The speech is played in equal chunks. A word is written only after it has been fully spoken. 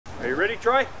Are you ready,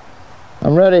 Troy?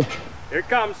 I'm ready. Here it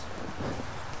comes.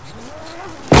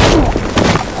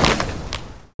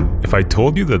 If I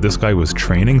told you that this guy was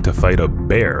training to fight a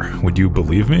bear, would you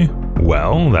believe me?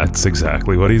 Well, that's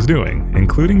exactly what he's doing,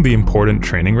 including the important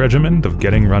training regimen of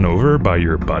getting run over by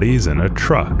your buddies in a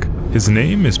truck. His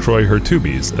name is Troy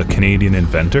Hurtubise, a Canadian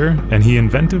inventor, and he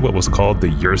invented what was called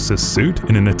the Ursus suit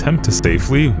in an attempt to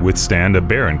safely withstand a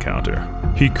bear encounter.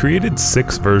 He created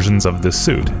 6 versions of the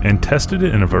suit and tested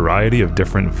it in a variety of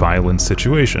different violent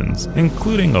situations,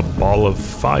 including a ball of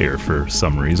fire for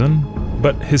some reason.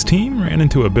 But his team ran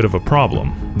into a bit of a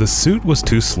problem. The suit was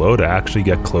too slow to actually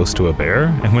get close to a bear,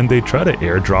 and when they tried to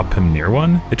airdrop him near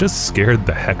one, it just scared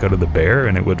the heck out of the bear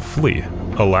and it would flee.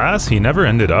 Alas, he never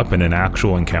ended up in an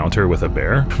actual encounter with a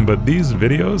bear, but these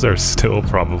videos are still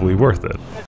probably worth it.